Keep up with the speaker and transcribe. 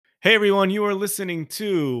Hey everyone, you are listening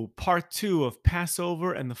to part two of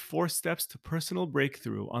Passover and the 4 steps to personal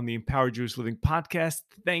breakthrough on the Empowered Jewish Living podcast.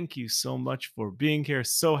 Thank you so much for being here.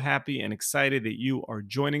 So happy and excited that you are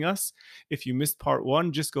joining us. If you missed part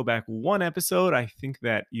one, just go back one episode. I think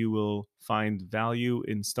that you will find value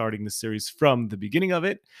in starting the series from the beginning of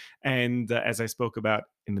it. And as I spoke about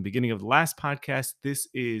in the beginning of the last podcast, this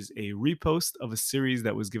is a repost of a series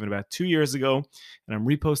that was given about 2 years ago. And I'm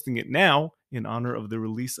reposting it now in honor of the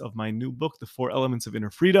release of my new book, The 4 Elements of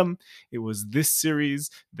Inner Freedom. It was this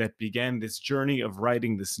series that began this journey of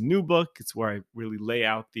writing this new book. It's where I really lay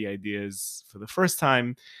out the ideas for the first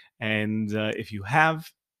time. And if you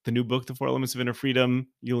have the new book, The 4 Elements of Inner Freedom,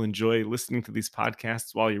 you'll enjoy listening to these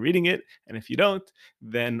podcasts while you're reading it. And if you don't,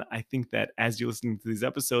 then I think that as you're listening to these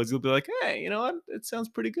episodes, you'll be like, hey, you know what? It sounds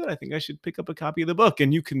pretty good. I think I should pick up a copy of the book.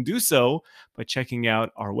 And you can do so by checking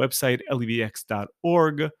out our website,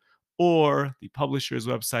 levx.org, or the publisher's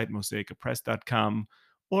website, mosaicapress.com,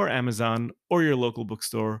 or Amazon, or your local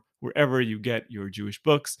bookstore. Wherever you get your Jewish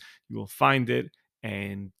books, you will find it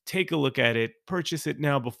and take a look at it. Purchase it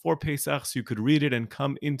now before Pesach so you could read it and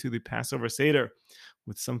come into the Passover Seder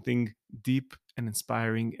with something deep and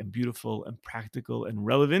inspiring and beautiful and practical and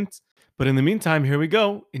relevant. But in the meantime, here we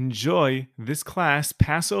go. Enjoy this class,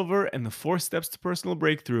 Passover and the 4 Steps to Personal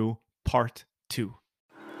Breakthrough, Part 2.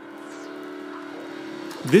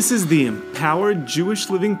 This is the Empowered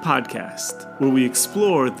Jewish Living podcast, where we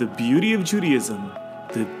explore the beauty of Judaism,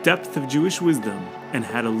 the depth of Jewish wisdom, and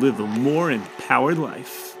how to live a more empowered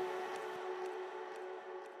life.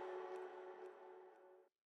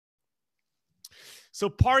 So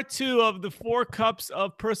part two of the 4 cups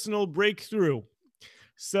of personal breakthrough.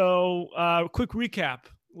 So quick recap.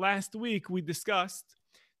 Last week, we discussed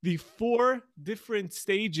the 4 different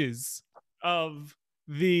stages of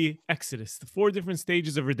the Exodus, the 4 different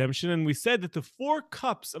stages of redemption. And we said that the 4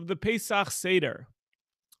 cups of the Pesach Seder,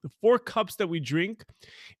 the 4 cups that we drink,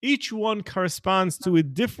 each one corresponds to a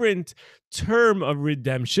different term of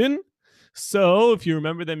redemption. So if you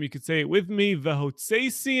remember them, you could say it with me.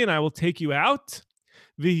 V'hotzeisi, and I will take you out.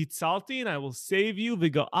 V'hitzalti, and I will save you.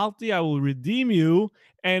 V'ga'alti, I will redeem you.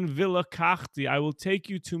 And v'lakachti, I will take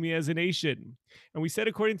you to me as a nation. And we said,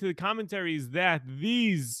 according to the commentaries, that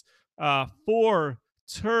these 4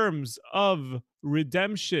 terms of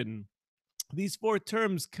redemption, these 4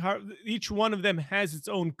 terms, each one of them has its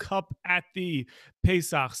own cup at the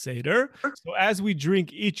Pesach Seder. So as we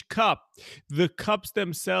drink each cup, the cups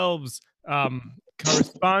themselves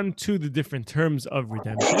correspond to the different terms of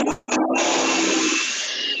redemption.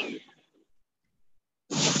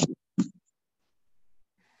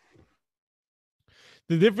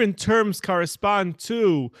 The different terms correspond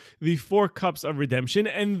to the 4 cups of redemption.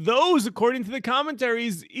 And those, according to the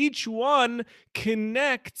commentaries, each one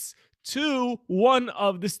connects to one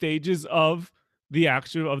of the stages of the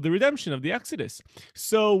action of the redemption of the Exodus.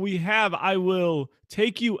 So we have, I will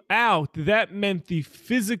take you out. That meant the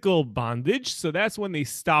physical bondage. So that's when they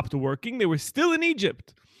stopped working. They were still in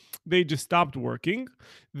Egypt. They just stopped working.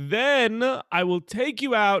 Then I will take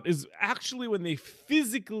you out is actually when they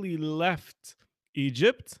physically left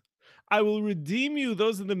Egypt. I will redeem you.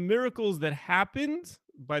 Those are the miracles that happened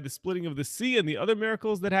by the splitting of the sea and the other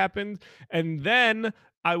miracles that happened. And then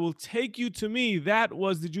I will take you to me. That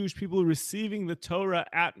was the Jewish people receiving the Torah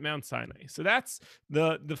at Mount Sinai. So that's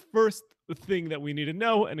the first thing that we need to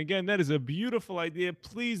know. And again, that is a beautiful idea.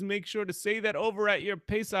 Please make sure to say that over at your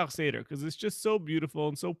Pesach Seder, because it's just so beautiful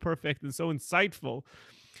and so perfect and so insightful.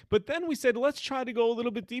 But then we said, let's try to go a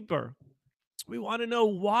little bit deeper. We want to know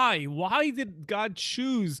why. Why did God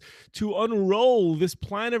choose to unroll this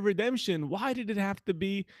plan of redemption? Why did it have to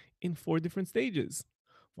be in 4 different stages?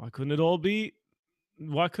 Why couldn't it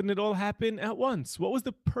all happen at once? What was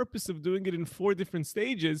the purpose of doing it in 4 different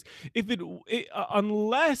stages?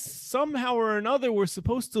 Unless somehow or another we're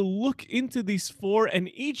supposed to look into these 4, and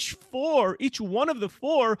each one of the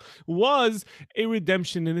 4 was a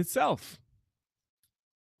redemption in itself.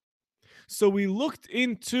 So we looked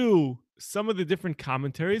into some of the different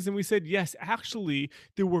commentaries, and we said, yes, actually,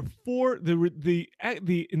 there were 4, the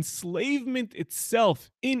enslavement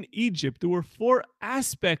itself in Egypt, there were 4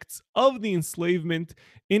 aspects of the enslavement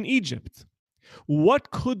in Egypt.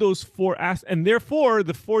 What could those 4 and therefore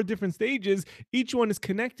the 4 different stages, each one is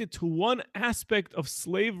connected to one aspect of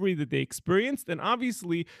slavery that they experienced. And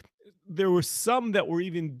obviously, there were some that were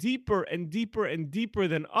even deeper and deeper and deeper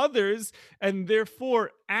than others. And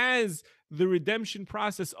therefore, as the redemption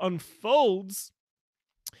process unfolds,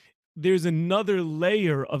 there's another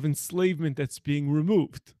layer of enslavement that's being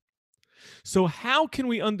removed. So, how can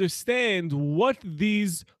we understand what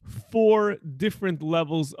these four different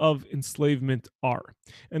levels of enslavement are?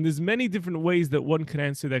 And there's many different ways that one can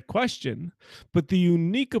answer that question, but the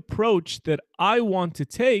unique approach that I want to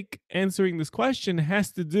take answering this question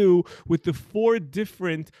has to do with the four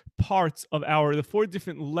different the four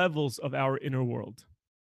different levels of our inner world.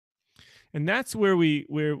 And that's the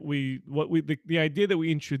idea that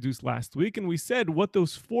we introduced last week, and we said what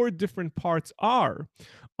those four different parts are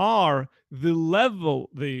the level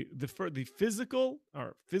the physical,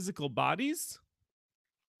 our physical bodies,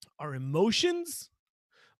 our emotions,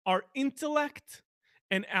 our intellect,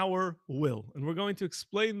 and our will. And we're going to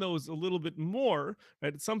explain those a little bit more.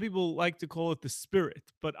 Right? Some people like to call it the spirit,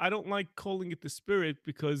 but I don't like calling it the spirit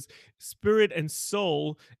because spirit and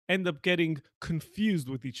soul end up getting confused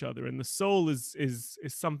with each other. And the soul is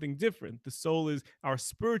something different. The soul is our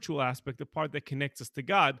spiritual aspect, the part that connects us to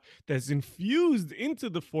God, that's infused into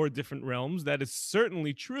the four different realms. That is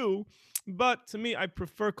certainly true. But to me, I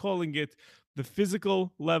prefer calling it the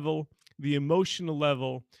physical level, the emotional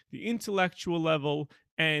level, the intellectual level,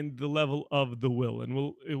 and the level of the will.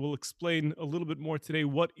 And it will explain a little bit more today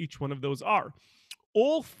what each one of those are.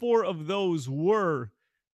 All four of those were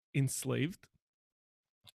enslaved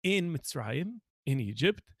in Mitzrayim, in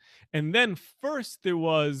Egypt. And then first there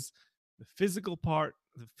was the physical part,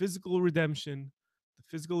 the physical redemption, the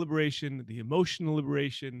physical liberation, the emotional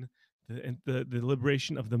liberation, the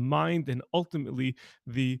liberation of the mind, and ultimately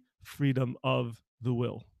the freedom of the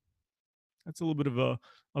will. That's a little bit of a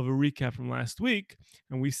recap from last week.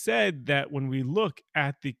 And we said that when we look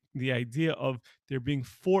at the idea of there being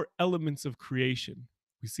four elements of creation,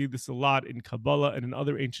 we see this a lot in Kabbalah and in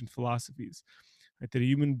other ancient philosophies, right? That a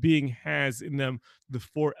human being has in them the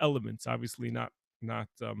four elements. Obviously, not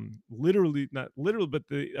literal, but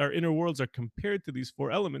our inner worlds are compared to these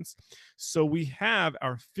four elements. So we have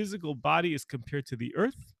our physical body is compared to the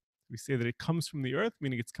earth. We say that it comes from the earth,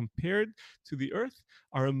 meaning it's compared to the earth.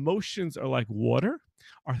 Our emotions are like water,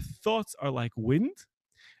 our thoughts are like wind,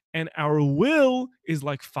 and our will is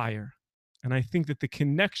like fire. And I think that the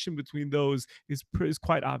connection between those is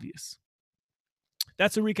quite obvious.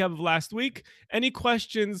 That's a recap of last week. Any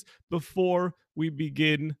questions before we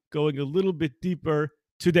begin going a little bit deeper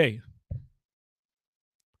today?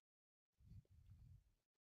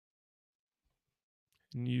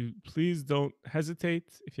 And you please don't hesitate.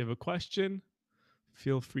 If you have a question,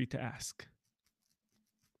 feel free to ask.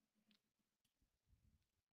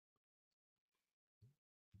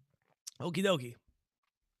 Okie dokie.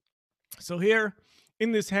 So here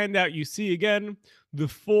in this handout, you see again the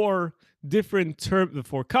four the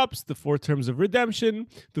four cups, the four terms of redemption,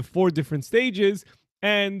 the four different stages,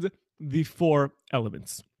 and the four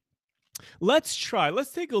elements. Let's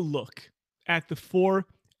take a look at the four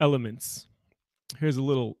elements. Here's a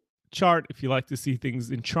little chart if you like to see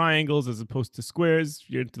things in triangles as opposed to squares.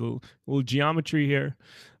 You're into a little geometry here.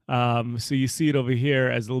 So you see it over here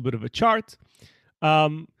as a little bit of a chart.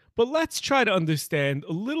 But let's try to understand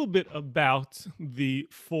a little bit about the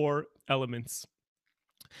four elements.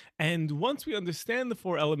 And once we understand the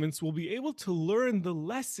four elements, we'll be able to learn the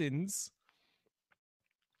lessons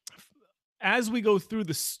as we go through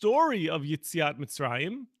the story of Yetziat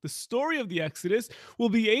Mitzrayim, the story of the Exodus. We'll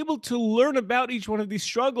be able to learn about each one of these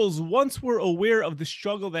struggles once we're aware of the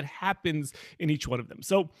struggle that happens in each one of them.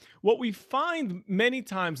 So what we find many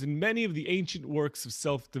times in many of the ancient works of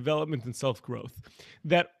self-development and self-growth,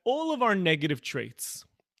 that all of our negative traits,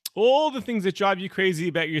 all the things that drive you crazy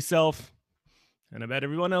about yourself and about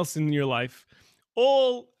everyone else in your life,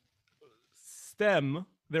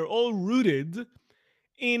 they're all rooted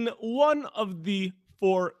in one of the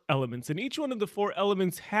four elements. And each one of the four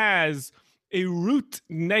elements has a root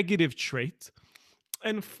negative trait.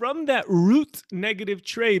 And from that root negative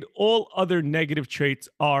trait, all other negative traits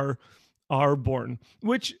are born,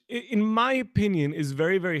 which in my opinion is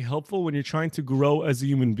very, very helpful when you're trying to grow as a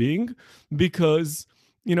human being. Because,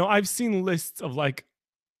 I've seen lists of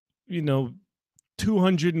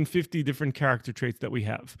 250 different character traits that we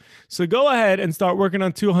have. So go ahead and start working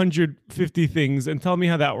on 250 things and tell me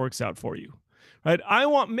how that works out for you. Right?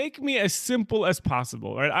 Make me as simple as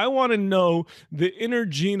possible. Right? I want to know the inner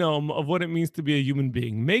genome of what it means to be a human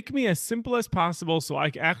being. Make me as simple as possible so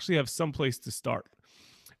I actually have some place to start.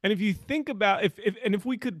 And if you think about if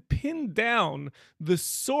we could pin down the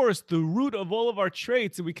source, the root of all of our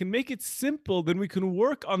traits, and we can make it simple, then we can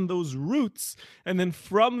work on those roots, and then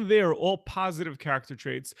from there, all positive character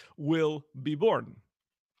traits will be born.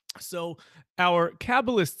 So our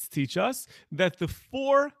Kabbalists teach us that the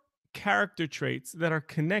four character traits that are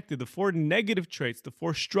connected, the four negative traits, the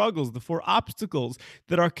four struggles, the four obstacles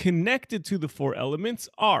that are connected to the four elements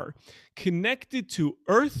are connected to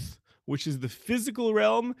earth, which is the physical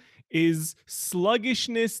realm, is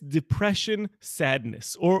sluggishness, depression,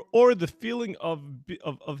 sadness, or the feeling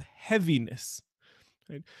of heaviness.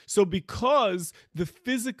 Right? So, because the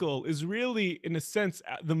physical is really, in a sense,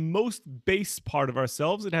 the most base part of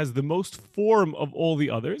ourselves, it has the most form of all the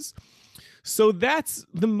others. So that's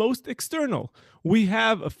the most external. We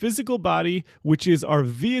have a physical body, which is our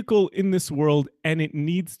vehicle in this world, and it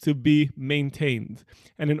needs to be maintained.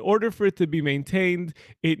 And in order for it to be maintained,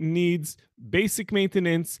 it needs basic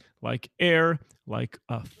maintenance like air, like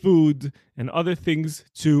food, and other things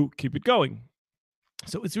to keep it going.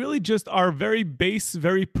 So it's really just our very base,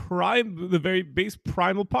 the very base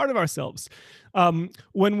primal part of ourselves.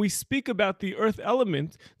 When we speak about the earth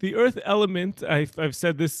element, I've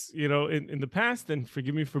said this, in the past, and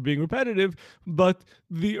forgive me for being repetitive, but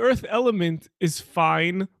the earth element is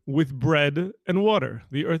fine with bread and water.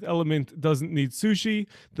 The earth element doesn't need sushi.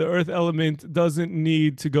 The earth element doesn't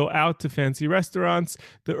need to go out to fancy restaurants.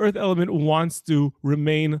 The earth element wants to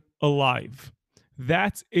remain alive.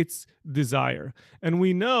 That's its desire. And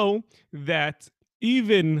we know that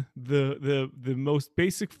even the most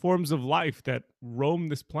basic forms of life that roam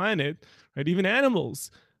this planet, right, even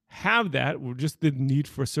animals have that. We're just the need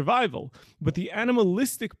for survival. But the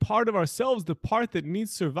animalistic part of ourselves, the part that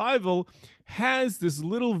needs survival, has this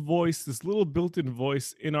little voice, this little built-in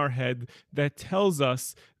voice in our head that tells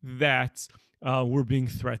us that we're being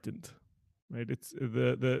threatened. Right,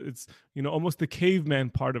 it's almost the caveman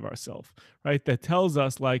part of ourself, right, that tells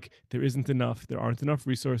us like there isn't enough, there aren't enough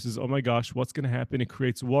resources, oh my gosh, what's going to happen. It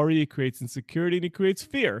creates worry, it creates insecurity, and it creates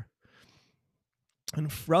fear.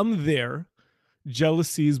 And from there,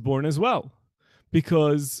 jealousy is born as well,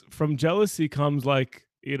 because from jealousy comes like,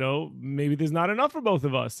 maybe there's not enough for both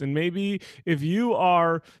of us, and maybe if you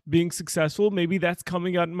are being successful, maybe that's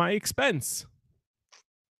coming at my expense.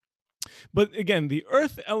 But again, the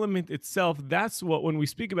earth element itself, that's what, when we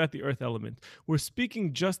speak about the earth element, we're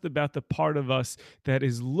speaking just about the part of us that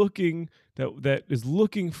is looking that is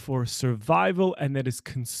looking for survival, and that is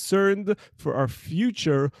concerned for our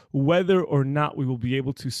future, whether or not we will be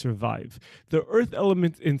able to survive. The earth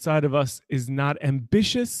element inside of us is not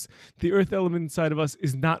ambitious. The earth element inside of us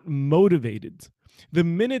is not motivated. The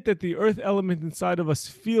minute that the earth element inside of us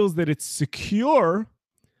feels that it's secure,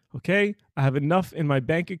 okay, I have enough in my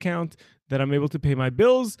bank account that I'm able to pay my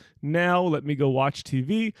bills. Now let me go watch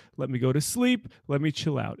TV. Let me go to sleep. Let me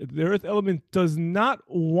chill out. The earth element does not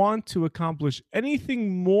want to accomplish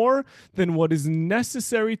anything more than what is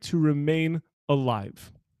necessary to remain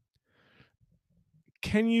alive.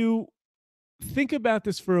 Can you think about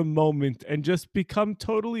this for a moment and just become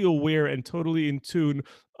totally aware and totally in tune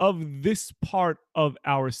of this part of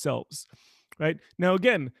ourselves? Right now,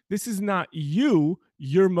 again, this is not you.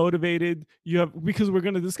 You're motivated. You have, because we're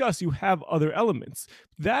going to discuss, you have other elements.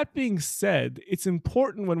 That being said, it's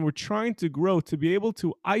important when we're trying to grow to be able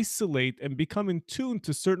to isolate and become in tune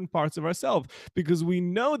to certain parts of ourselves, because we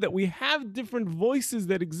know that we have different voices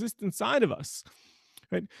that exist inside of us.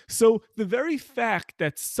 Right? So the very fact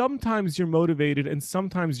that sometimes you're motivated and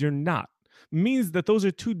sometimes you're not means that those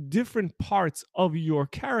are two different parts of your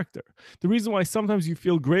character. The reason why sometimes you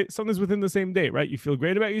feel great, sometimes within the same day, right? You feel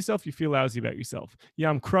great about yourself, you feel lousy about yourself. Yeah,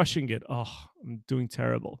 I'm crushing it. Oh, I'm doing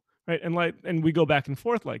terrible. Right? And we go back and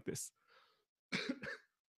forth like this.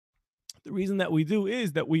 The reason that we do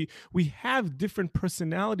is that we have different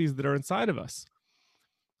personalities that are inside of us.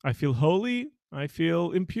 I feel holy, I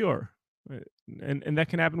feel impure. Right? And that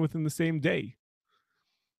can happen within the same day.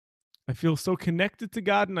 I feel so connected to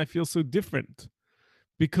God and I feel so different,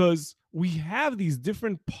 because we have these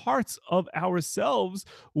different parts of ourselves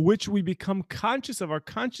which we become conscious of. Our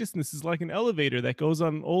consciousness is like an elevator that goes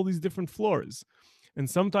on all these different floors. And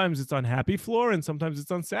sometimes it's on happy floor and sometimes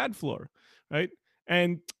it's on sad floor, right?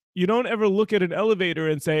 And you don't ever look at an elevator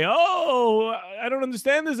and say, "Oh, I don't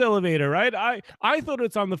understand this elevator," right? I thought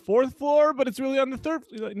it's on the fourth floor, but it's really on the third.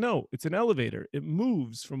 No, it's an elevator. It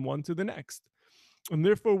moves from one to the next. And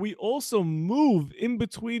therefore, we also move in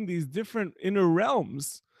between these different inner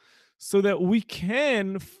realms so that we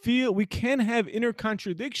can have inner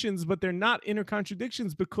contradictions, but they're not inner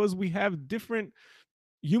contradictions because we have different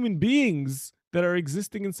human beings that are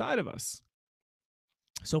existing inside of us.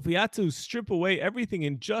 So if we had to strip away everything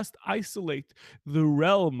and just isolate the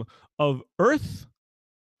realm of earth,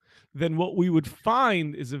 then what we would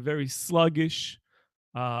find is a very sluggish,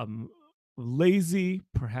 um, lazy,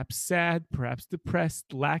 perhaps sad, perhaps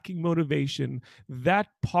depressed, lacking motivation. That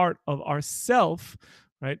part of ourself,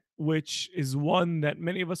 right? Which is one that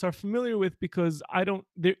many of us are familiar with, because I don't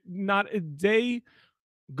there not a day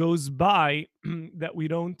goes by that we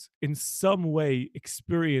don't in some way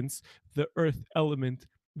experience the earth element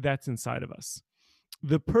that's inside of us.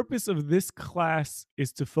 The purpose of this class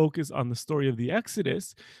is to focus on the story of the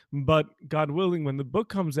Exodus, but God willing, when the book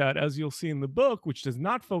comes out, as you'll see in the book, which does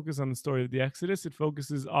not focus on the story of the Exodus, it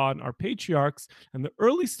focuses on our patriarchs and the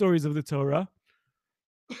early stories of the Torah.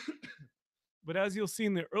 But as you'll see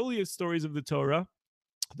in the earliest stories of the Torah,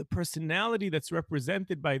 the personality that's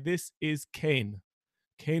represented by this is Cain.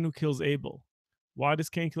 Cain who kills Abel. Why does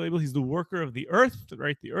Cain kill Abel? He's the worker of the earth,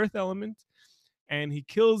 right? The earth element, and he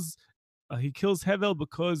kills Hevel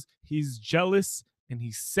because he's jealous and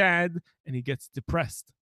he's sad and he gets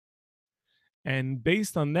depressed. And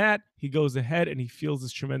based on that, he goes ahead and he feels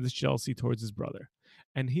this tremendous jealousy towards his brother.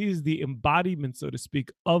 And he is the embodiment, so to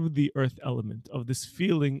speak, of the earth element, of this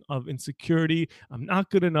feeling of insecurity. I'm not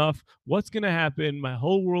good enough. What's going to happen? My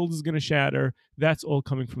whole world is going to shatter. That's all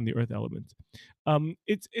coming from the earth element.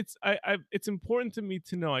 It's important to me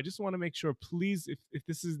to know. I just want to make sure, please, if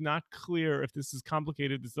this is not clear, if this is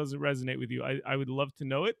complicated, this doesn't resonate with you, I would love to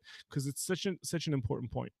know it, because it's such an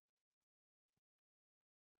important point.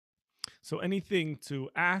 So anything to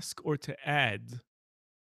ask or to add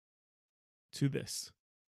to this?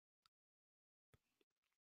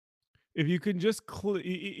 If you can just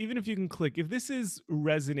even if you can click, if this is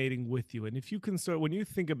resonating with you, and if you can start, when you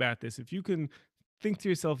think about this, if you can think to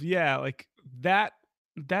yourself, yeah, like that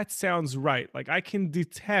sounds right. Like I can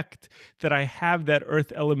detect that I have that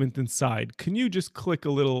earth element inside. Can you just click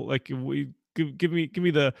a little, like give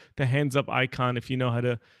me the hands up icon if you know how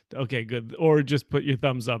to. Okay, good. Or just put your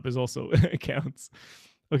thumbs up is also counts.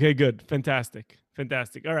 Okay, good. Fantastic.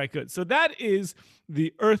 Fantastic. All right, good. So that is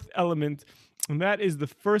the earth element. And that is the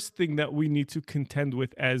first thing that we need to contend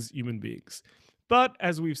with as human beings. But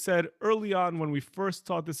as we've said early on, when we first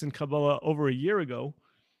taught this in Kabbalah over a year ago,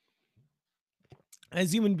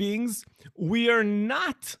 as human beings, we are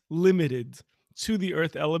not limited to the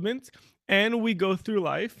earth element, and we go through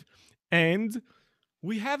life and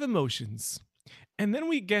we have emotions. And then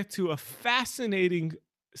we get to a fascinating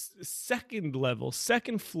second level,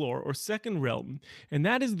 second floor, or second realm, and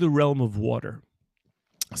that is the realm of water.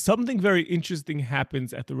 Something very interesting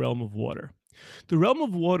happens at the realm of water. The realm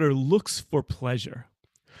of water looks for pleasure,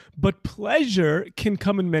 but pleasure can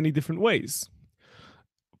come in many different ways.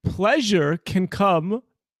 Pleasure can come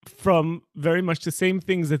from very much the same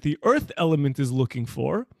things that the earth element is looking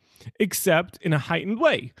for, except in a heightened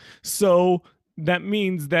way. So that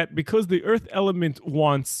means that because the earth element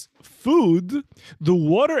wants food, the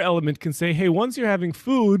water element can say, hey, once you're having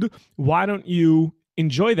food, why don't you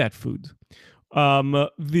enjoy that food?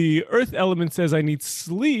 The earth element says, I need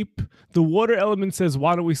sleep. The water element says,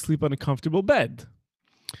 why don't we sleep on a comfortable bed?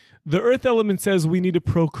 The earth element says, we need to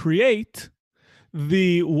procreate.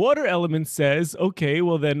 The water element says, okay,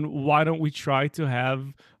 well then why don't we try to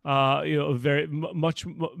have a very much,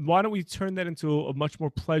 why don't we turn that into a much more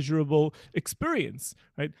pleasurable experience,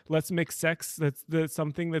 right? Let's make sex that's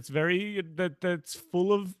something that's that's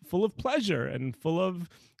full of pleasure and full of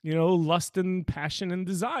lust and passion and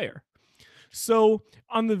desire. So,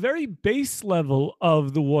 on the very base level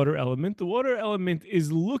of the water element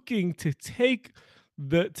is looking to take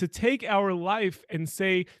our life and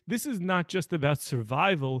say, this is not just about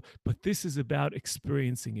survival, but this is about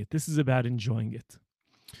experiencing it. This is about enjoying it.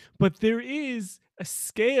 But there is a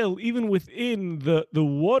scale even within the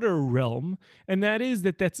water realm, and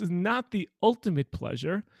that's not the ultimate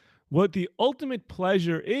pleasure. What the ultimate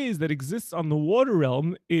pleasure is that exists on the water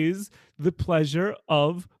realm is the pleasure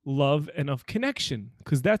of love and of connection,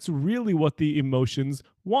 because that's really what the emotions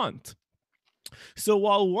want. So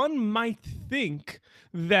while one might think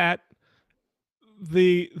that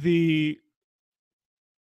the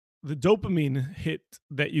dopamine hit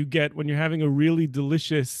that you get when you're having a really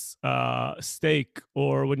delicious steak,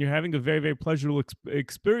 or when you're having a very, very pleasurable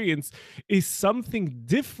experience, is something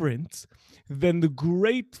different than the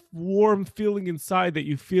great warm feeling inside that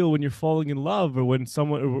you feel when you're falling in love, or when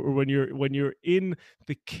you're in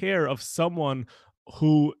the care of someone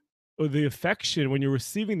who, or the affection, when you're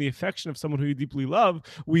receiving the affection of someone who you deeply love.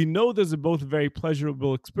 We know those are both very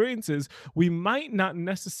pleasurable experiences. We might not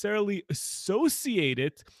necessarily associate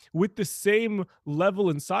it with the same level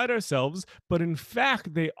inside ourselves, but in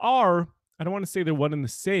fact, they are. I don't want to say they're one and the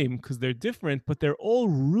same, because they're different, but they're all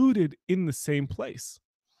rooted in the same place.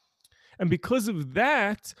 And because of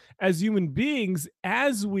that, as human beings,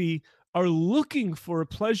 as we are looking for a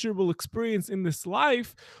pleasurable experience in this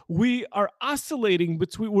life, we are oscillating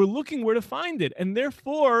between, we're looking where to find it. And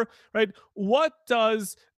therefore, right, what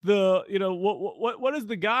does the what is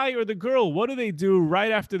the guy or the girl, what do they do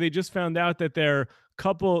right after they just found out that their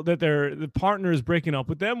couple that their the partner is breaking up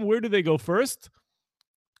with them? Where do they go first?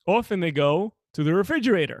 Often they go to the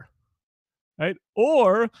refrigerator, right?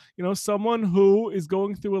 Or, someone who is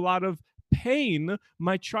going through a lot of pain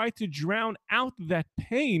might try to drown out that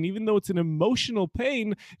pain. Even though it's an emotional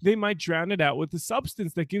pain, they might drown it out with a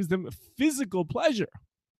substance that gives them physical pleasure.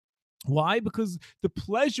 Why? Because the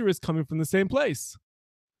pleasure is coming from the same place.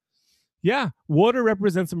 Yeah, water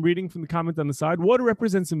represents, I'm reading from the comment on the side, water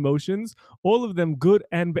represents emotions, all of them good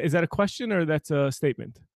and bad. Is that a question or that's a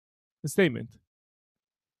statement? A statement.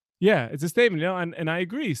 Yeah, it's a statement, and I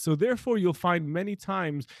agree. So therefore, you'll find many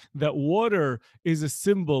times that water is a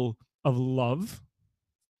symbol of love.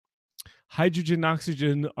 Hydrogen and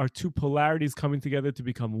oxygen are two polarities coming together to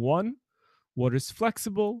become one. Water is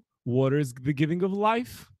flexible. Water is the giving of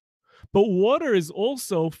life. But water is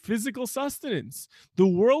also physical sustenance. The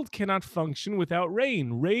world cannot function without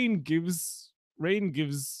rain. Rain gives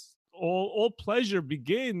all pleasure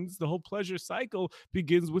begins, the whole pleasure cycle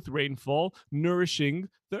begins with rainfall nourishing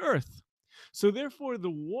the earth. So therefore the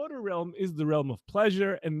water realm is the realm of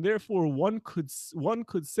pleasure, and therefore one could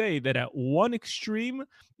say that at one extreme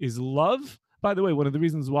is love. By the way, one of the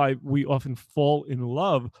reasons why we often fall in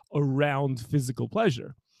love around physical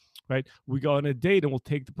pleasure, right? We go on a date and we'll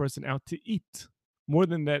take the person out to eat. More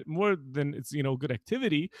than that, more than it's good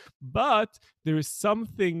activity, but there is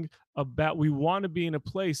something about, we want to be in a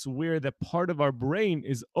place where that part of our brain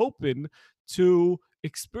is open to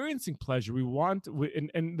experiencing pleasure.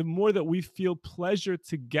 And the more that we feel pleasure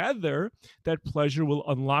together, that pleasure will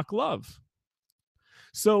unlock love.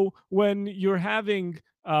 So when you're having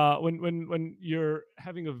a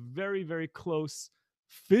very very close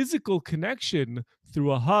physical connection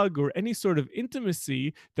through a hug or any sort of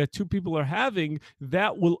intimacy that two people are having,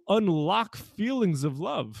 that will unlock feelings of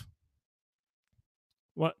love.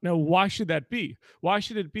 What now? Why should that be? Why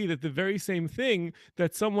should it be that the very same thing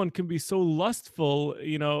that someone can be so lustful,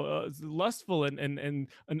 lustful, and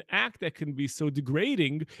an act that can be so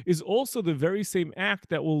degrading is also the very same act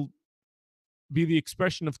that will be the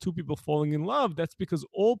expression of two people falling in love? That's because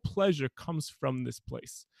all pleasure comes from this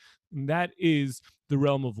place. And that is the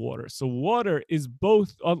realm of water. So water is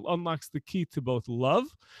both unlocks the key to both love,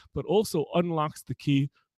 but also unlocks the key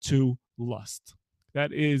to lust.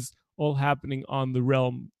 That is all happening on the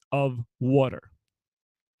realm of water.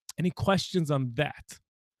 Any questions on that?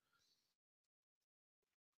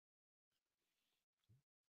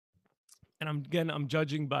 And I'm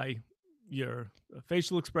judging by your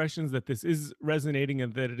facial expressions that this is resonating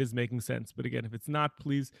and that it is making sense. But again, if it's not,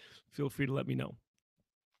 please feel free to let me know.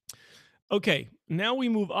 Okay, now we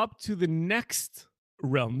move up to the next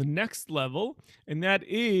realm, the next level, and that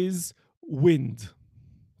is wind,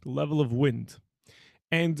 the level of wind.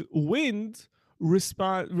 And wind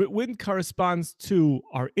corresponds to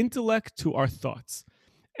our intellect, to our thoughts.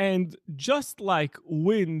 And just like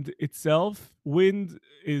wind itself, wind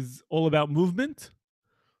is all about movement.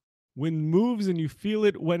 Wind moves and you feel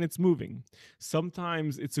it when it's moving.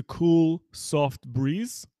 Sometimes it's a cool, soft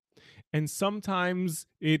breeze, and sometimes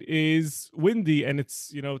it is windy and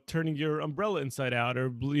it's turning your umbrella inside out, or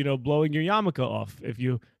blowing your yarmulke off if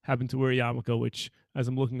you happen to wear a yarmulke, which, as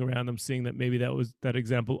I'm looking around, I'm seeing that maybe that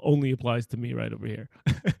example only applies to me right over here.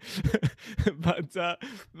 But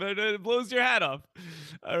it blows your hat off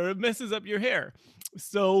or it messes up your hair.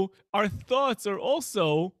 So our thoughts are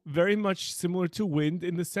also very much similar to wind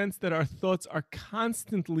in the sense that our thoughts are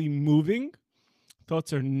constantly moving.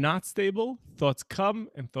 Thoughts are not stable. Thoughts come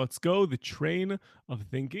and thoughts go, the train of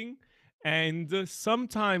thinking. And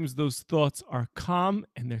sometimes those thoughts are calm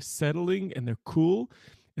and they're settling and they're cool.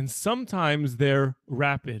 And sometimes they're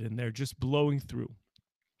rapid and they're just blowing through.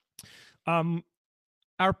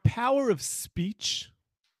 Our power of speech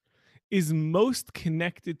is most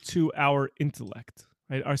connected to our intellect.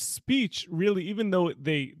 Right? Our speech really, even though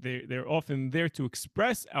they're often there to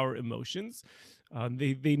express our emotions,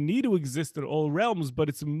 they need to exist in all realms, but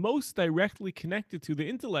it's most directly connected to the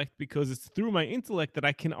intellect because it's through my intellect that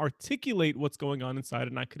I can articulate what's going on inside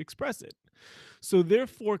and I could express it. So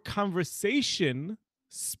therefore, conversation,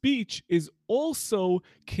 speech is also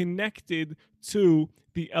connected to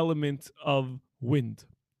the element of wind.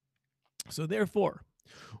 So therefore,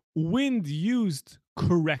 wind used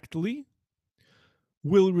correctly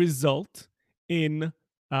will result in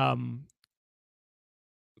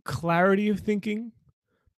clarity of thinking,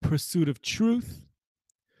 pursuit of truth,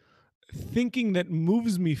 thinking that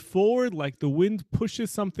moves me forward, like the wind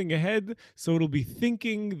pushes something ahead. So it'll be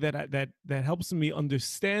thinking that helps me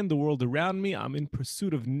understand the world around me. I'm in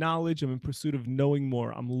pursuit of knowledge. I'm in pursuit of knowing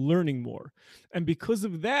more. I'm learning more. And because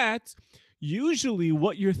of that, usually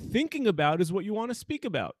what you're thinking about is what you want to speak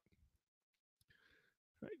about.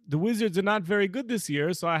 The Wizards are not very good this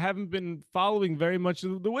year, so I haven't been following very much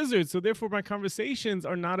of the Wizards. So therefore, my conversations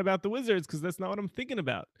are not about the Wizards because that's not what I'm thinking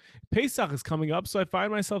about. Pesach is coming up, so I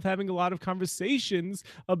find myself having a lot of conversations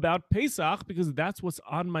about Pesach because that's what's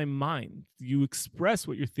on my mind. You express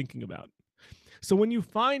what you're thinking about. So when you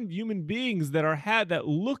find human beings that are that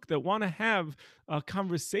want to have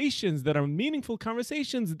conversations that are meaningful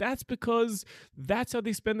conversations, that's because that's how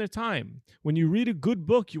they spend their time. When you read a good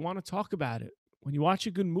book, you want to talk about it. When you watch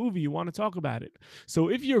a good movie, you want to talk about it. So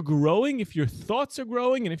if you're growing, if your thoughts are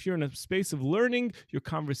growing, and if you're in a space of learning, your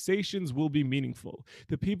conversations will be meaningful.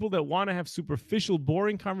 The people that want to have superficial,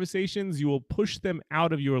 boring conversations, you will push them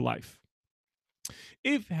out of your life.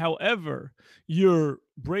 If, however, your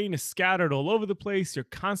brain is scattered all over the place, you're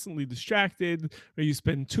constantly distracted, or you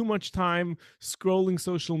spend too much time scrolling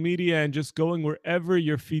social media and just going wherever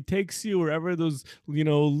your feed takes you, wherever those,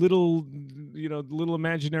 little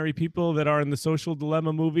imaginary people that are in the Social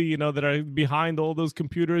Dilemma movie, that are behind all those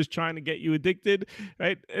computers trying to get you addicted,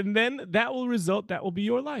 right? And then that will be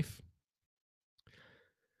your life.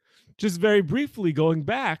 Just very briefly, going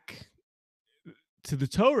back to the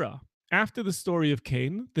Torah. After the story of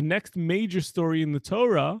Cain, the next major story in the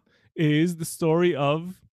Torah is the story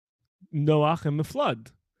of Noach and the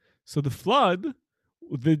flood. So the flood,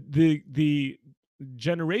 the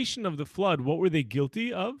generation of the flood, what were they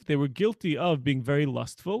guilty of? They were guilty of being very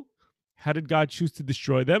lustful. How did God choose to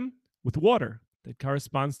destroy them? With water. That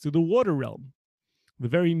corresponds to the water realm. The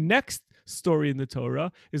very next story in the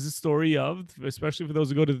Torah is a story of, especially for those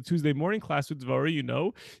who go to the Tuesday morning class with Dvorah, you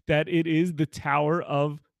know that it is the Tower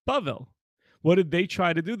of Babel. What did they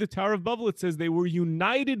try to do? The Tower of Babel, it says they were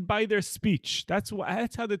united by their speech. That's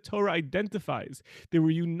how the Torah identifies. They were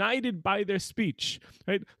united by their speech,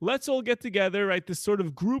 right? Let's all get together, right? This sort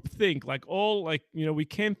of group think, we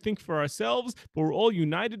can't think for ourselves, but we're all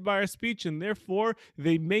united by our speech, and therefore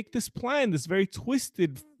they make this plan, this very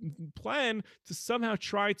twisted plan to somehow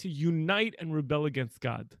try to unite and rebel against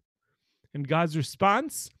God. And God's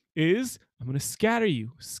response is, I'm going to scatter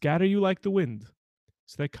you like the wind.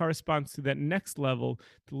 So that corresponds to that next level,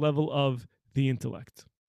 the level of the intellect.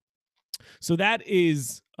 So that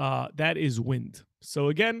is wind. So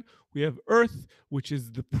again, we have earth, which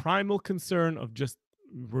is the primal concern of just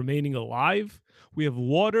remaining alive. We have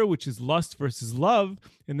water, which is lust versus love.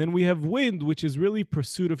 And then we have wind, which is really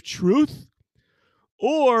pursuit of truth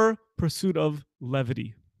or pursuit of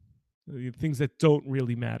levity, things that don't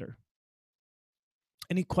really matter.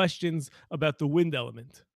 Any questions about the wind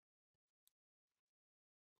element?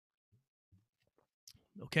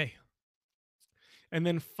 Okay. And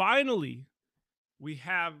then finally, we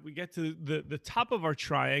get to the top of our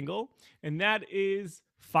triangle, and that is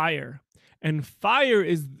fire. And fire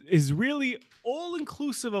is really all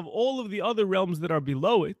inclusive of all of the other realms that are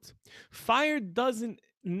below it. Fire doesn't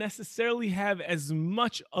necessarily have as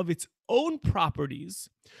much of its own properties,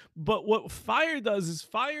 but what fire does is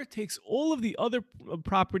fire takes all of the other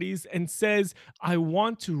properties and says, I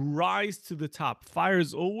want to rise to the top. Fire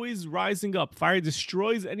is always rising up. Fire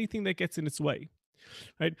destroys anything that gets in its way.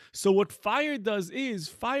 Right? So what fire does is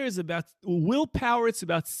fire is about willpower, it's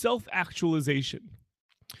about self-actualization.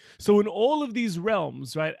 So in all of these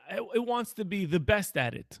realms, right, it wants to be the best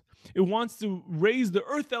at it. It wants to raise the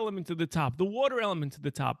earth element to the top, the water element to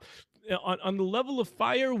the top. On the level of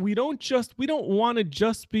fire, we don't want to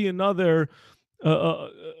just be another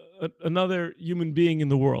human being in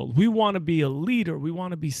the world. We want to be a leader. We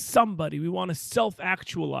want to be somebody. We want to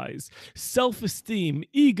self-actualize, self-esteem,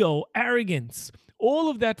 ego, arrogance.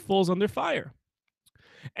 All of that falls under fire.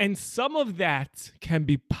 And some of that can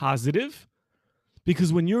be positive,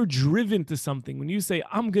 because when you're driven to something, when you say,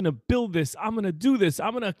 I'm going to build this, I'm going to do this,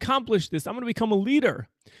 I'm going to accomplish this, I'm going to become a leader,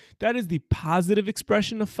 that is the positive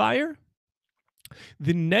expression of fire.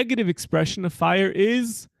 The negative expression of fire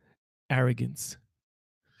is arrogance.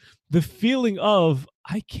 The feeling of,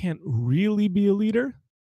 I can't really be a leader.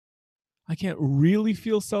 I can't really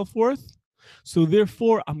feel self-worth. So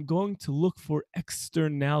therefore, I'm going to look for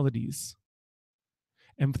externalities.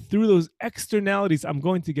 And through those externalities, I'm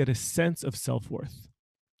going to get a sense of self-worth.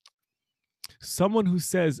 Someone who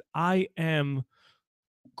says, I am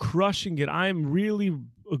crushing it, I am really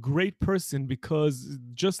a great person because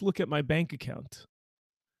just look at my bank account.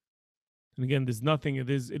 And again, there's nothing, it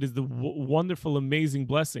is the wonderful, amazing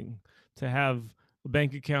blessing to have a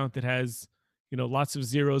bank account that has, lots of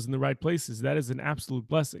zeros in the right places. That is an absolute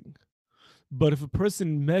blessing. But if a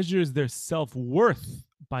person measures their self worth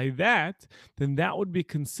by that, then that would be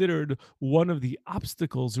considered one of the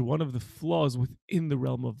obstacles or one of the flaws within the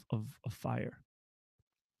realm of fire.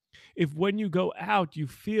 If when you go out, you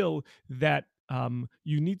feel that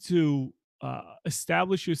you need to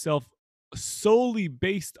establish yourself solely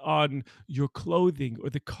based on your clothing or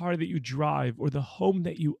the car that you drive or the home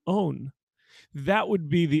that you own, that would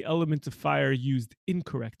be the element of fire used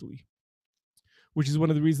incorrectly, which is one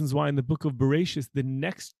of the reasons why in the book of Bereshit, the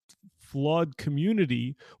next flawed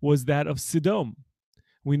community was that of Sodom.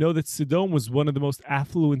 We know that Sodom was one of the most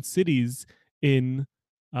affluent cities in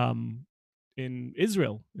um, in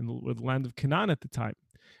Israel, in the land of Canaan at the time,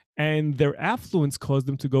 and their affluence caused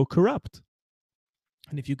them to go corrupt.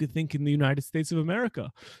 And if you could think in the United States of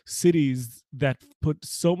America, cities that put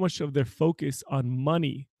so much of their focus on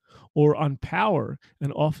money or on power,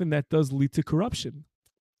 and often that does lead to corruption.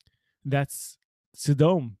 That's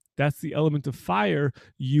Sodom. That's the element of fire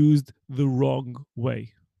used the wrong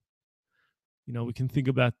way. We can think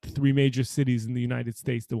about three major cities in the United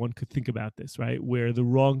States that one could think about this, right? Where the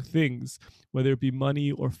wrong things, whether it be money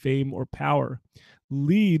or fame or power,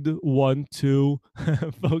 lead one to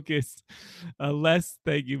focus less,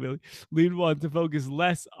 thank you, Billy, lead one to focus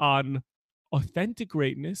less on authentic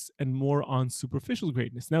greatness and more on superficial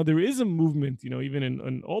greatness. Now, there is a movement, even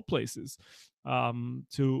in all places,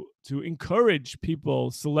 to encourage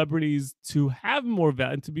people, celebrities, to have more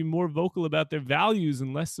value and to be more vocal about their values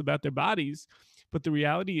and less about their bodies. But the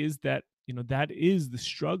reality is that that is the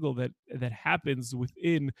struggle that happens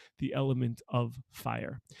within the element of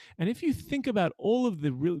fire. And if you think about all of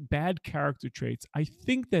the real bad character traits, I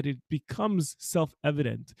think that it becomes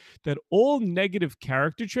self-evident that all negative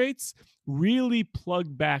character traits really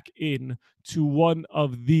plug back in to one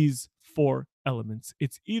of these four elements.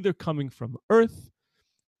 It's either coming from earth,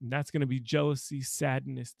 and that's going to be jealousy,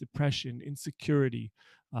 sadness, depression, insecurity,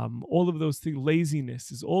 all of those things, laziness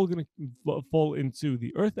is all going to fall into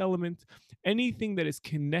the earth element. Anything that is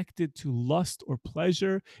connected to lust or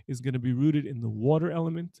pleasure is going to be rooted in the water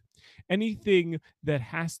element. Anything that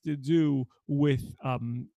has to do with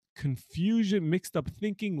confusion, mixed up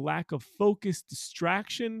thinking, lack of focus,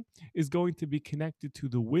 distraction is going to be connected to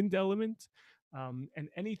the wind element. And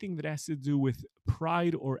anything that has to do with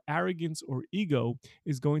pride or arrogance or ego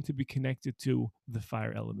is going to be connected to the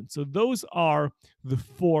fire element. So those are the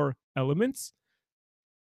four elements.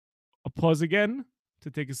 I'll pause again to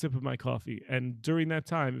take a sip of my coffee. And during that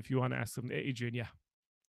time, if you want to ask them, Adrian, yeah.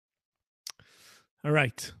 All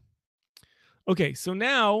right. Okay, so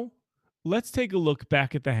now let's take a look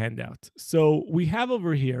back at the handout. So we have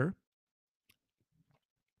over here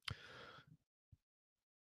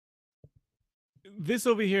this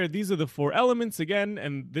over here, these are the four elements again,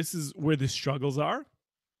 and this is where the struggles are.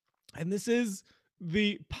 And this is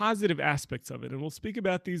the positive aspects of it. And we'll speak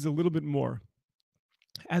about these a little bit more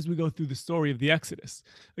as we go through the story of the Exodus.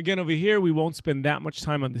 Again, over here, we won't spend that much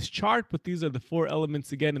time on this chart, but these are the four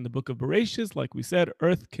elements again in the book of Bereshit. Like we said,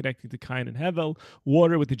 earth connecting to Cain and Hevel,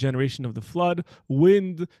 water with the generation of the flood,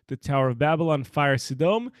 wind, the Tower of Babylon, fire,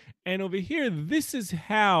 Sodom. And over here, this is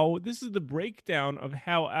the breakdown of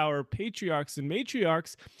how our patriarchs and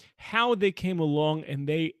matriarchs, how they came along and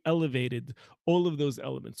they elevated all of those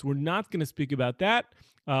elements. We're not going to speak about that.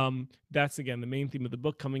 That's again the main theme of the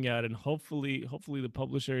book coming out, and hopefully the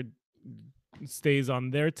publisher stays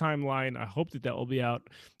on their timeline. I hope that will be out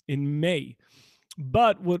in May.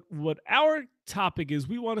 But what our topic is,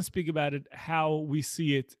 we want to speak about it how we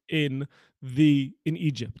see it in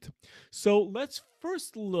Egypt. So let's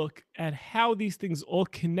first look at how these things all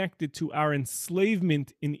connected to our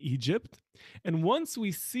enslavement in Egypt. And once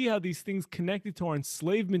we see how these things connected to our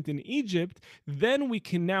enslavement in Egypt, then we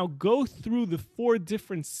can now go through the four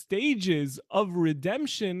different stages of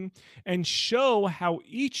redemption and show how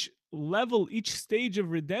each level, each stage of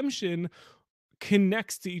redemption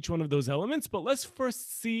connects to each one of those elements. But let's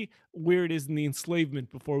first see where it is in the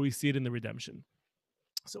enslavement before we see it in the redemption.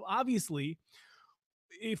 So obviously,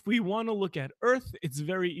 if we want to look at earth, it's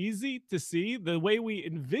very easy to see the way we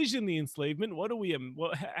envision the enslavement. How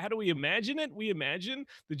do we imagine it? We imagine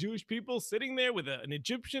the Jewish people sitting there with an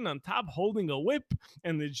Egyptian on top holding a whip,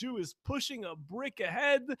 and the Jew is pushing a brick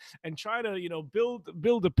ahead and trying to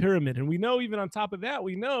build a pyramid. And we know, even on top of that,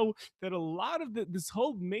 we know that a lot of this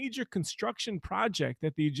whole major construction project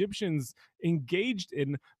that the Egyptians engaged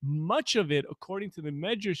in, much of it, according to the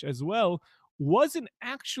Medrash as well, wasn't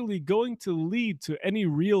actually going to lead to any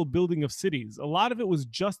real building of cities. A lot of it was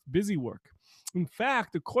just busy work. In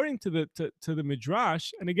fact, according to the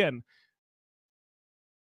Midrash, and again,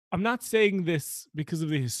 I'm not saying this because of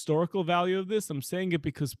the historical value of this. I'm saying it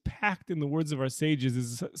because packed in the words of our sages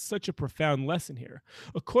is such a profound lesson here.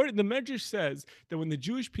 According, the Medrash says that when the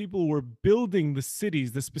Jewish people were building the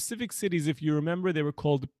cities, the specific cities, if you remember, they were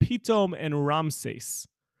called Pitom and Ramses.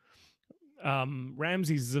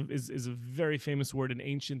 Ramses is a very famous word in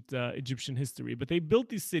ancient Egyptian history. But they built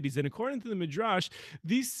these cities, and according to the Midrash,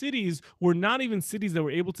 these cities were not even cities that were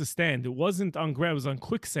able to stand. It wasn't on ground; it was on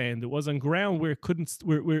quicksand. It was on ground where it couldn't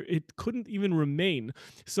where it couldn't even remain.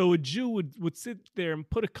 So a Jew would sit there and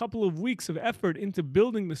put a couple of weeks of effort into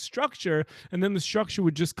building the structure, and then the structure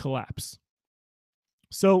would just collapse.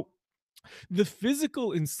 So the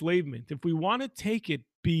physical enslavement, if we want to take it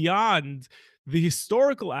beyond the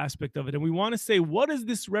historical aspect of it, and we want to say, what does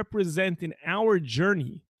this represent in our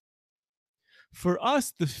journey? For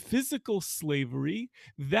us, the physical slavery,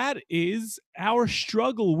 that is our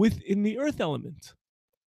struggle within the earth element.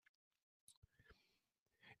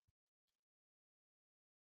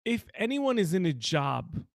 If anyone is in a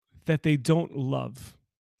job that they don't love,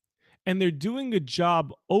 and they're doing a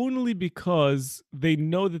job only because they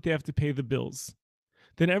know that they have to pay the bills,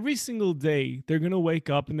 then every single day they're going to wake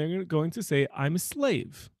up and they're going to say, I'm a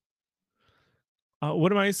slave.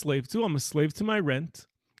 What am I a slave to? I'm a slave to my rent.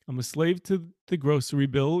 I'm a slave to the grocery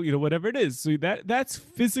bill, whatever it is. So that's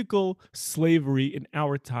physical slavery in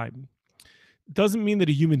our time. Doesn't mean that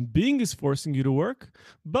a human being is forcing you to work,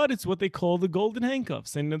 but it's what they call the golden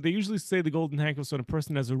handcuffs. And they usually say the golden handcuffs when a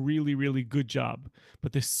person has a really, really good job,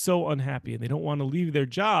 but they're so unhappy and they don't want to leave their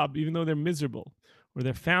job, even though they're miserable, or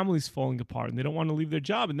their family's falling apart and they don't want to leave their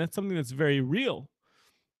job. And that's something that's very real.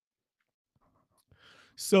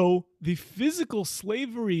 So the physical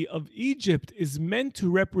slavery of Egypt is meant to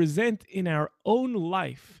represent in our own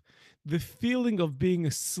life the feeling of being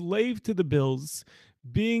a slave to the bills,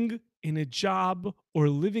 being in a job or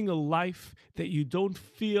living a life that you don't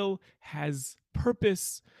feel has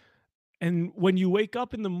purpose. And when you wake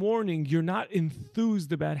up in the morning, you're not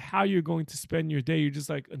enthused about how you're going to spend your day. You're just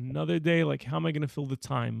like, another day, like, how am I going to fill the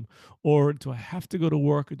time? Or do I have to go to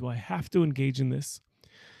work? Or do I have to engage in this?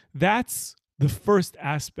 That's the first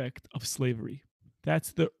aspect of slavery.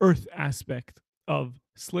 That's the earth aspect of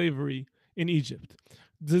slavery in Egypt.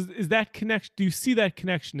 Is that connection? Do you see that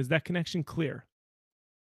connection? Is that connection clear?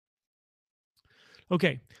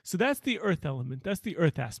 Okay, so that's the earth element. That's the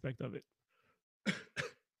earth aspect of it.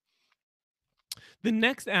 The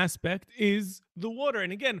next aspect is the water.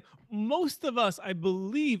 And again, most of us, I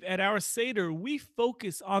believe, at our Seder, we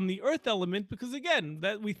focus on the earth element because, again,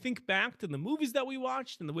 that we think back to the movies that we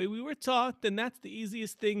watched and the way we were taught, and that's the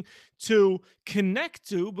easiest thing to connect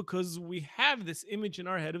to because we have this image in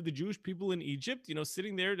our head of the Jewish people in Egypt,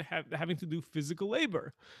 sitting there having to do physical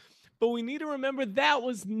labor. But we need to remember that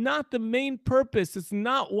was not the main purpose. It's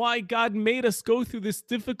not why God made us go through this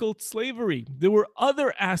difficult slavery. There were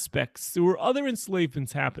other aspects, there were other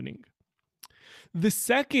enslavements happening. The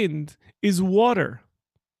second is water.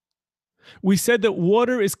 We said that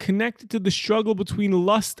water is connected to the struggle between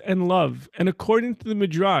lust and love. And according to the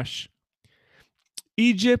Midrash,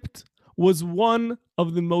 Egypt was one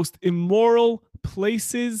of the most immoral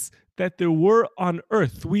places that there were on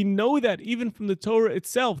earth. We know that even from the Torah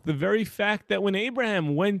itself, the very fact that when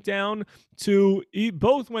Abraham went down to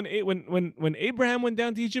both when Abraham went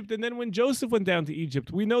down to Egypt and then when Joseph went down to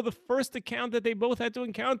Egypt, we know the first account that they both had to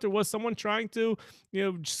encounter was someone trying to,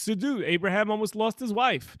 seduce. Abraham almost lost his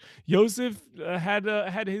wife. Joseph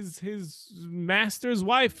had his master's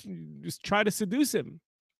wife just try to seduce him.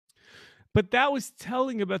 But that was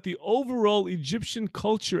telling about the overall Egyptian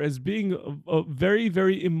culture as being a very,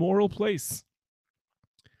 very immoral place.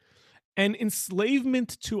 And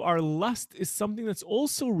enslavement to our lust is something that's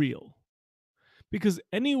also real. Because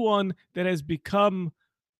anyone that has become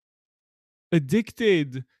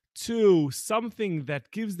addicted to something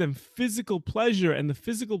that gives them physical pleasure, and the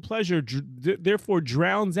physical pleasure therefore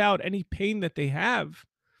drowns out any pain that they have,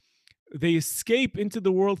 they escape into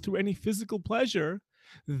the world through any physical pleasure,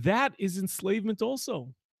 that is enslavement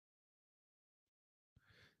also.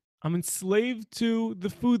 I'm enslaved to the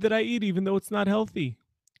food that I eat, even though it's not healthy.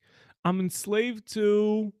 I'm enslaved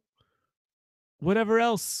to whatever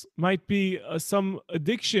else might be some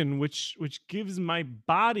addiction, which gives my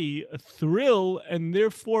body a thrill and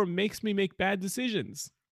therefore makes me make bad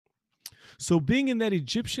decisions. So being in that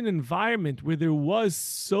Egyptian environment where there was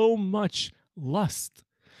so much lust,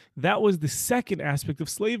 that was the second aspect of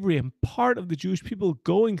slavery. And part of the Jewish people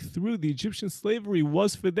going through the Egyptian slavery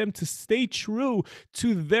was for them to stay true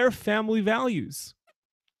to their family values.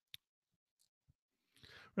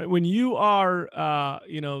 Right? When you are,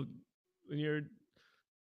 when you're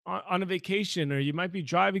on a vacation, or you might be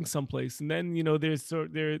driving someplace, and then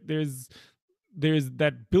there's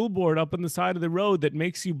that billboard up on the side of the road that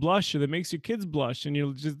makes you blush, or that makes your kids blush, and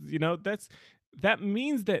you'll just that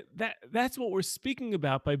means that's what we're speaking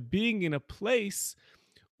about by being in a place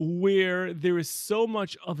where there is so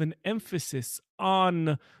much of an emphasis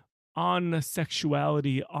on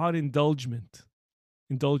sexuality, on indulgence.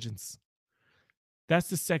 That's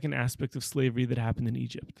the second aspect of slavery that happened in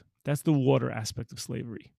Egypt. That's the water aspect of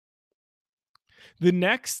slavery. The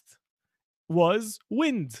next was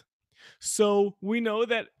wind. So we know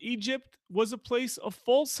that Egypt was a place of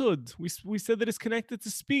falsehood. We said that it's connected to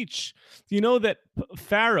speech. You know that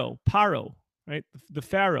Paro, right? The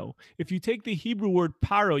Pharaoh. If you take the Hebrew word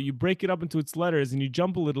Paro, you break it up into its letters and you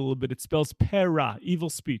jump a little bit, it spells Pera, evil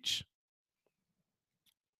speech.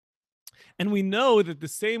 And we know that the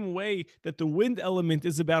same way that the wind element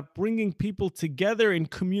is about bringing people together in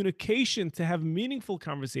communication to have meaningful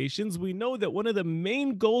conversations, we know that one of the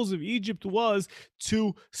main goals of Egypt was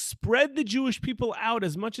to spread the Jewish people out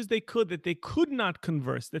as much as they could, that they could not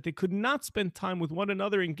converse, that they could not spend time with one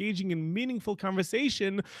another engaging in meaningful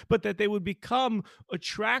conversation, but that they would become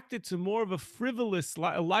attracted to more of a frivolous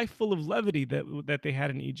a life full of levity that they had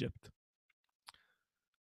in Egypt.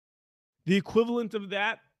 The equivalent of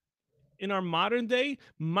that in our modern day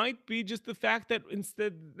might be just the fact that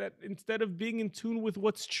instead of being in tune with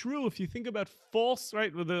what's true, if you think about false,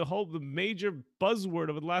 right, with the major buzzword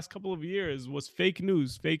of the last couple of years was fake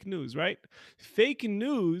news, right? Fake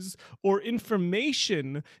news, or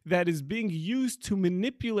information that is being used to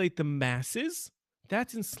manipulate the masses,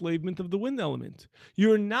 that's enslavement of the wind element.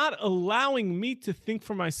 You're not allowing me to think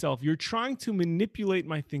for myself. You're trying to manipulate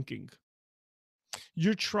my thinking.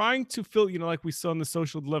 You're trying to fill, like we saw in the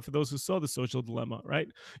social dilemma, for those who saw the social dilemma, right?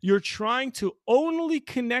 You're trying to only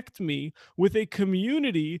connect me with a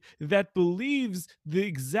community that believes the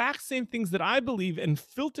exact same things that I believe, and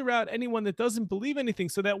filter out anyone that doesn't believe anything,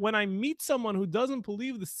 so that when I meet someone who doesn't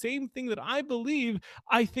believe the same thing that I believe,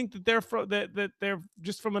 I think that they're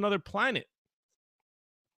just from another planet,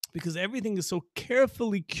 because everything is so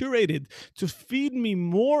carefully curated to feed me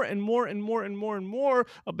more and more and more and more and more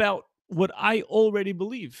about what I already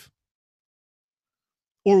believe,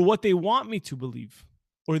 or what they want me to believe,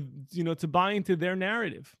 or to buy into their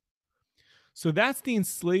narrative. So that's the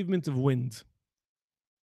enslavement of wind.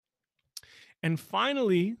 And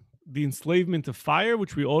finally, the enslavement of fire,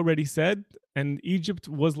 which we already said, and Egypt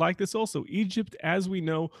was like this also. Egypt, as we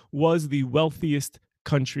know, was the wealthiest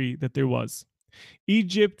country that there was.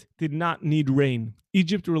 Egypt did not need rain.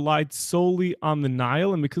 Egypt relied solely on the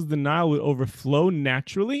Nile, and because the Nile would overflow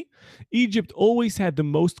naturally, Egypt always had the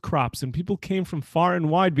most crops, and people came from far and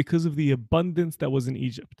wide because of the abundance that was in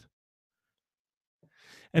Egypt.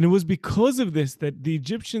 And it was because of this that the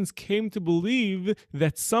Egyptians came to believe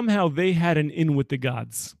that somehow they had an in with the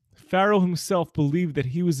gods. Pharaoh himself believed that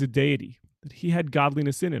he was a deity, that he had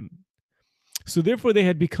godliness in him. So therefore, they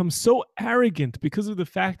had become so arrogant because of the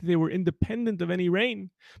fact that they were independent of any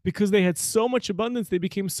rain. Because they had so much abundance, they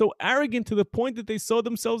became so arrogant to the point that they saw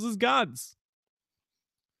themselves as gods.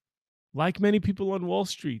 Like many people on Wall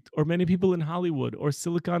Street, or many people in Hollywood, or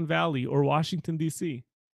Silicon Valley, or Washington, D.C.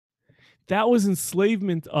 That was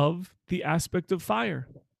enslavement of the aspect of fire.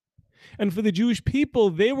 And for the Jewish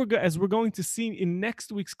people, they were, as we're going to see in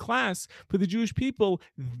next week's class, for the Jewish people,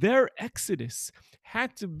 their exodus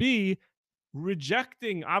had to be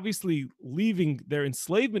rejecting, obviously leaving their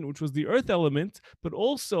enslavement, which was the earth element, but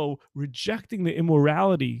also rejecting the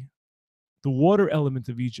immorality, the water element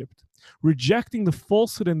of Egypt, rejecting the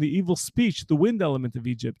falsehood and the evil speech, the wind element of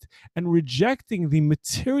Egypt, and rejecting the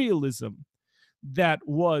materialism that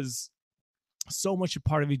was so much a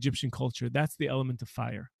part of Egyptian culture. That's the element of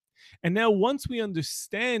fire. And now, once we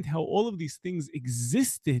understand how all of these things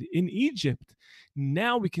existed in Egypt,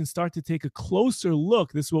 now we can start to take a closer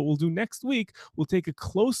look. This is what we'll do next week. We'll take a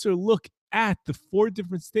closer look at the 4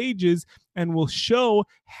 different stages, and we'll show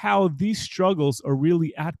how these struggles are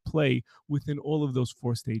really at play within all of those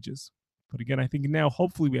 4 stages. But again, I think now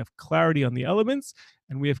hopefully we have clarity on the elements,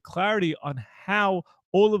 and we have clarity on how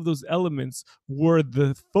all of those elements were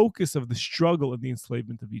the focus of the struggle and the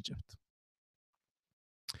enslavement of Egypt.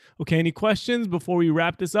 Okay, any questions before we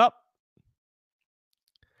wrap this up?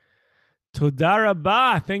 Toda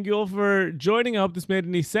rabah. Thank you all for joining. I hope this made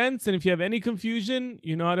any sense. And if you have any confusion,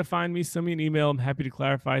 you know how to find me. Send me an email. I'm happy to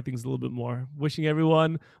clarify things a little bit more. Wishing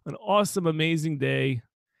everyone an awesome, amazing day.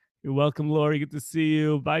 You're welcome, Lori. Good to see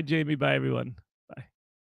you. Bye, Jamie. Bye, everyone. Bye.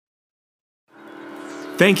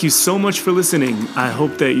 Thank you so much for listening. I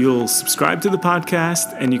hope that you'll subscribe to the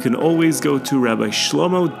podcast, and you can always go to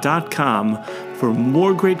rabbishlomo.com for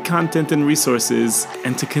more great content and resources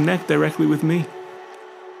and to connect directly with me.